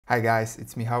Hi guys,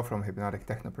 it's Michał from Hypnotic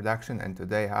Techno Production, and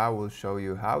today I will show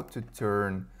you how to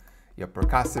turn your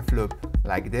percussive loop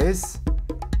like this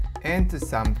into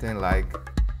something like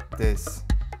this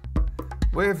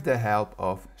with the help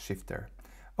of Shifter.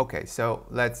 Okay, so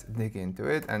let's dig into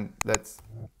it and let's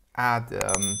add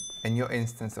a new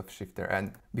instance of Shifter.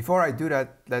 And before I do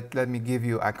that, let me give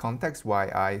you a context why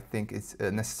I think it's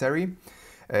necessary.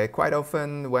 Quite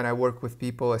often when I work with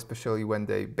people, especially when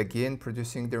they begin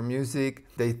producing their music,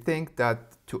 they think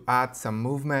that to add some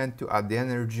movement, to add the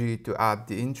energy, to add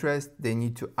the interest, they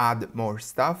need to add more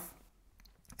stuff.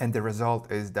 And the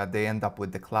result is that they end up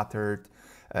with the cluttered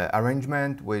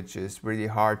arrangement, which is really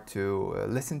hard to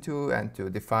listen to and to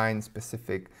define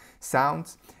specific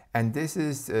sounds. And this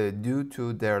is due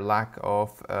to their lack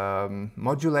of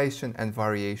modulation and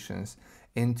variations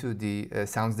into the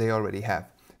sounds they already have.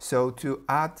 So to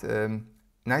add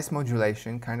nice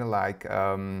modulation, kind of like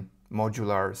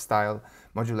modular style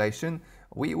modulation,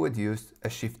 we would use a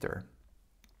shifter.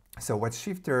 So what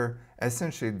Shifter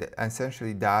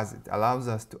essentially does, it allows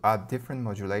us to add different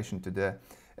modulation to the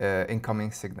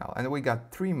incoming signal. And we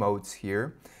got 3 modes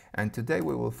here, and today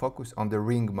we will focus on the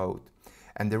ring mode.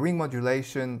 And the ring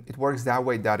modulation, it works that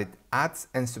way that it adds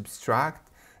and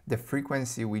subtracts the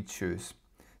frequency we choose.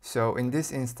 So in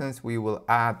this instance, we will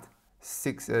add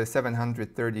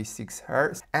 736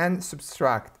 Hertz and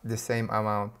subtract the same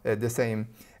amount,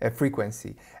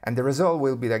 frequency, and the result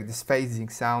will be like this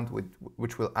phasing sound,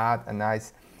 which will add a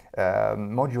nice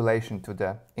modulation to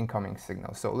the incoming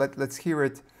signal. So let's hear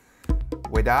it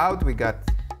without. We got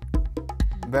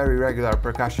very regular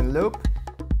percussion loop,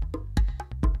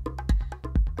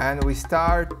 and we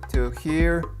start to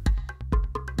hear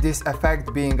this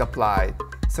effect being applied.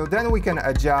 So then we can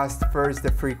adjust first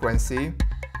the frequency.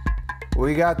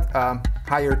 We got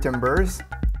higher timbres,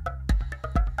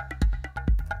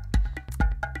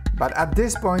 but at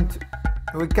this point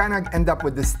we kind of end up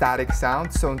with the static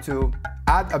sound. So to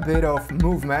add a bit of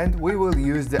movement, we will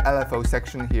use the LFO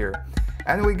section here,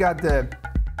 and we got the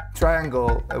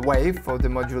triangle wave for the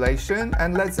modulation,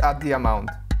 and let's add the amount.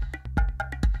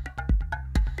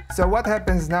 So what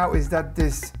happens now is that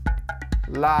this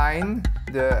line,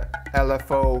 the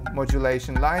LFO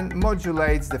modulation line,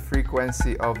 modulates the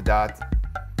frequency of that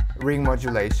ring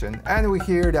modulation, and we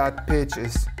hear that pitch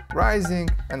is rising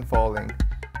and falling.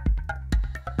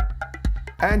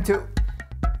 And to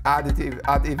add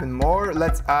even more,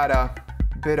 let's add a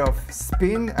bit of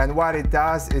spin, and what it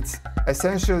does, it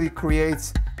essentially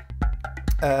creates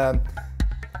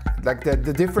like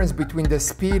the difference between the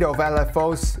speed of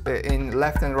LFOs in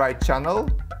left and right channel.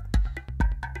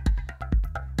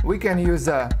 We can use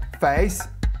a phase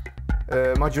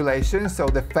modulation, so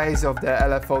the phase of the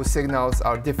LFO signals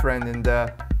are different in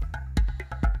the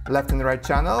left and right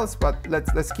channels, but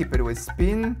let's keep it with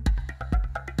spin,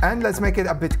 and let's make it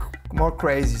a bit more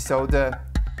crazy, so the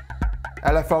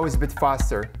LFO is a bit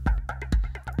faster.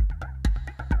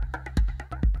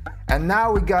 And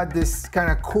now we got this kind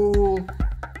of cool,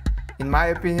 in my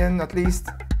opinion at least,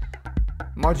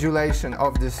 modulation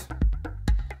of this.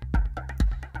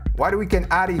 What we can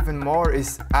add even more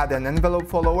is add an envelope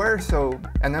follower. So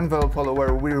an envelope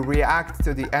follower will react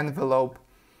to the envelope,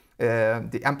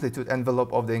 the amplitude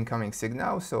envelope of the incoming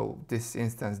signal. So this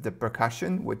instance, the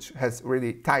percussion, which has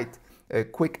really tight,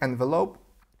 quick envelope,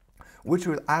 which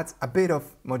will add a bit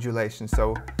of modulation.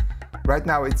 So right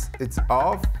now it's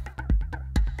off.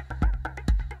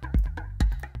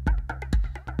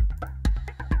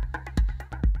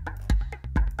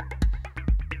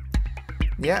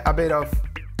 Yeah, a bit of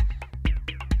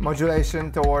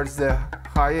modulation towards the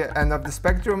higher end of the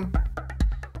spectrum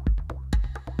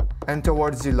and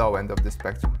towards the low end of the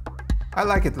spectrum. I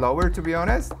like it lower, to be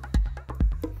honest.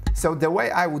 So the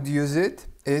way I would use it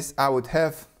is I would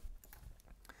have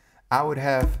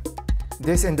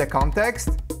this in the context,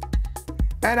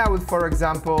 and I would, for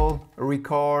example,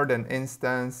 record an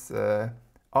instance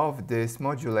of this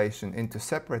modulation into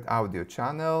separate audio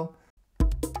channel,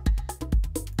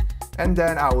 and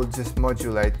then I will just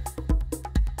modulate.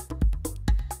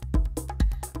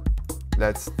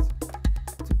 Let's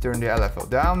turn the LFO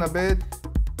down a bit.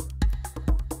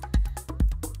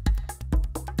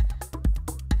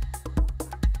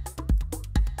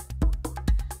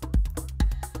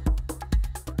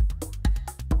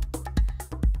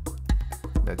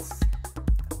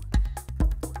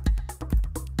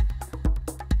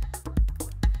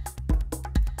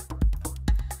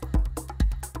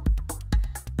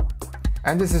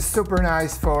 And this is super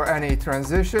nice for any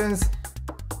transitions.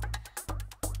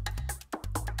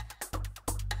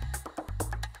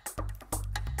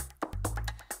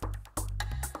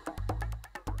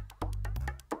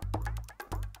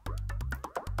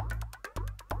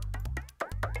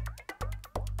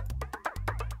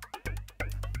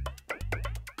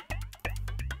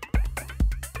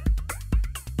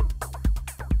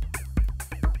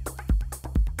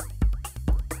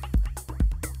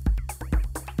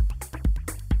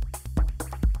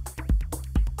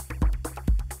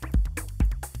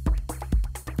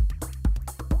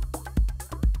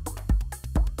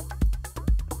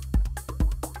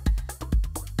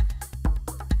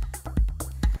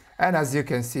 And as you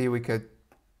can see, we could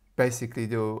basically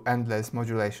do endless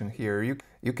modulation here.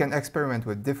 You can experiment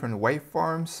with different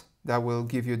waveforms that will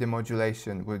give you the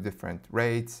modulation with different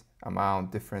rates,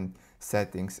 amount, different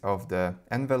settings of the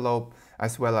envelope,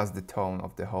 as well as the tone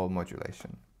of the whole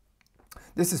modulation.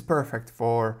 This is perfect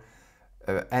for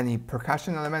any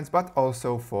percussion elements, but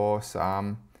also for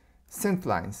some synth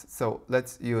lines. So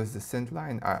let's use the synth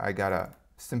line. I got a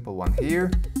simple one here.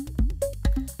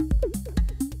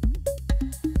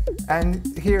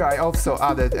 And here I also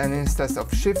added an instance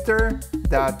of shifter.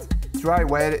 That dry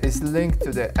wet is linked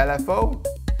to the LFO.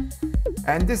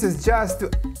 And this is just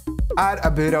to add a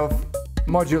bit of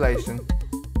modulation.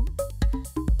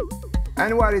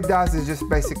 And what it does is just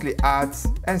basically adds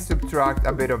and subtract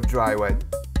a bit of dry wet.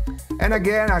 And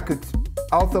again, I could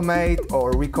automate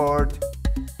or record.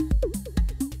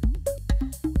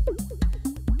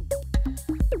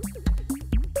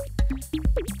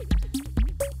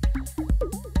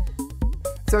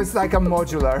 So it's like a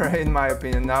modular in my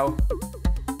opinion now.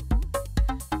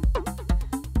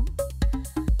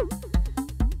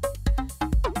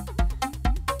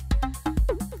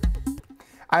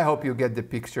 I hope you get the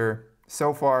picture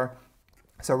so far.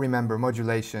 So remember,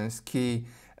 modulations, key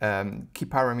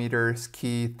parameters,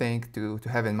 key thing to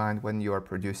have in mind when you are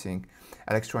producing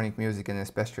electronic music, and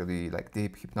especially like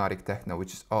deep hypnotic techno,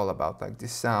 which is all about like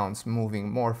these sounds moving,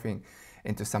 morphing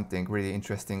into something really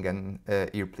interesting and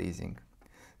ear-pleasing.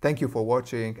 Thank you for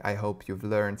watching. I hope you've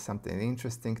learned something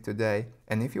interesting today.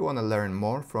 And if you want to learn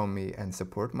more from me and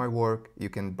support my work, you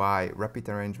can buy Rapid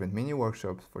Arrangement mini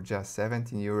workshops for just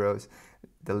 17 euros.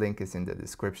 The link is in the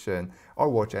description, or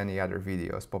watch any other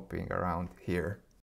videos popping around here.